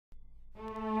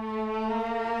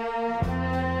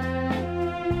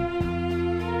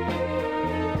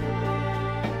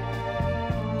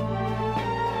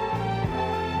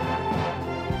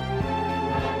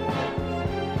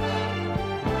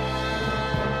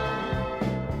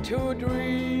to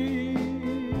dream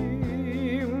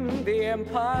the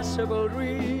impossible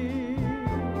dream,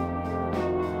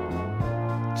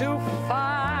 to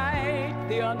fight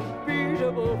the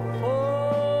unbeatable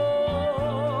foe,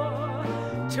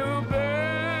 to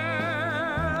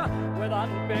bear with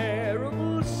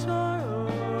unbearable sorrow,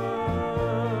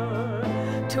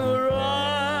 to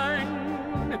run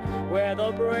where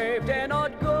the brave dare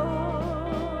not go,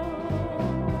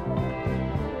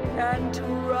 and to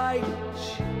right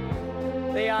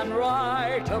the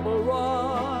unrightable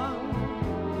wrong,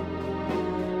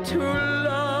 to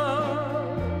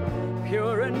love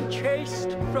pure and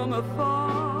chaste from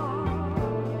afar,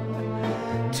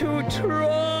 to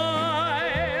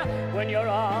try when your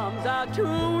arms are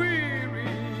too weary,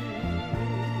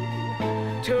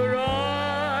 to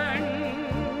run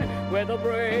where the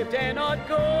brave dare not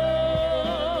go.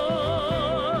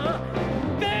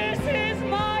 This is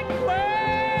my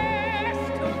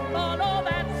quest to follow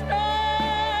that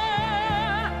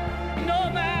star, no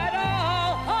matter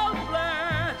how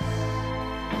hopeless,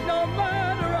 no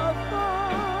matter how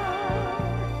far,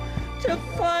 to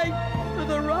fight for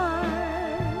the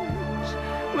right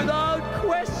without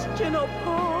question or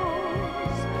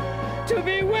pause, to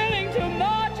be willing to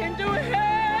march into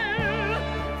hell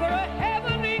for a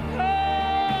heavenly cause,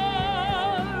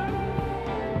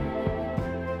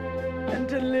 and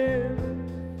to live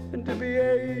and to be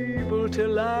able to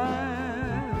laugh,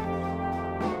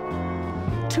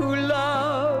 to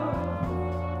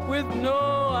love with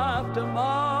no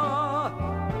aftermath,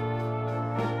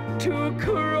 to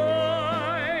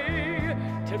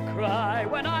cry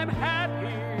when I'm happy,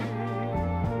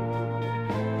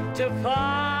 to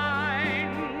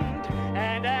find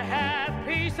and have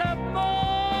peace of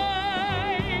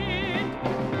mind.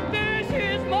 This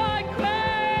is my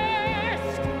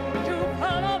quest to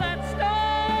follow that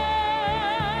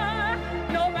star,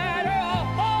 no matter how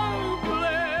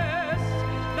hopeless,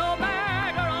 no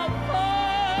matter how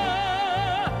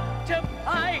far, to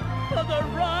fight for the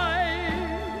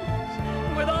right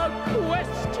without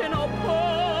question or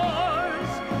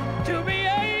pause, to be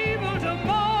able to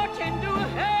march into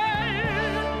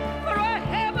hell for a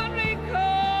heavenly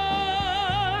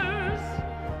cause.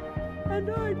 And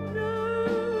I know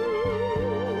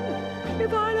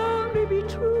if I'd only be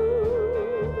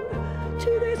true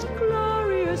to this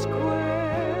glorious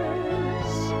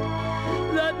quest,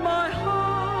 that my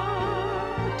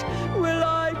heart will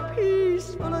lie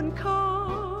peaceful and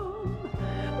calm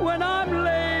when I'm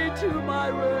laid to my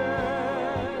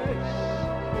rest,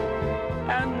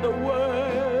 and the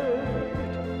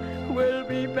world will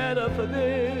be better for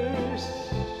this,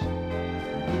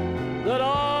 that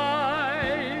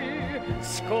I,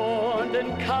 scorned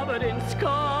and covered in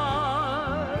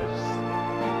scars,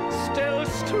 still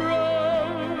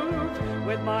strove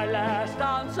with my last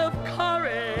ounce of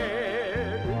courage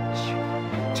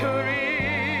to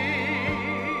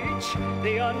reach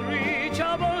the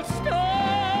unreachable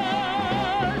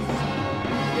stars.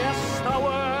 Yes, the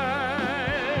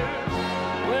world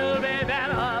will be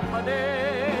better for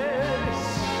this,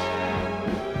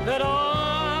 that I,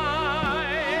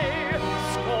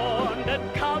 scorned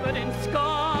and covered in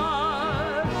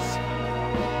scars,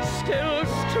 still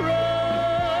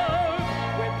strove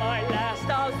with my last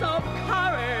ounce of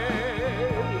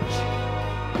courage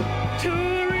to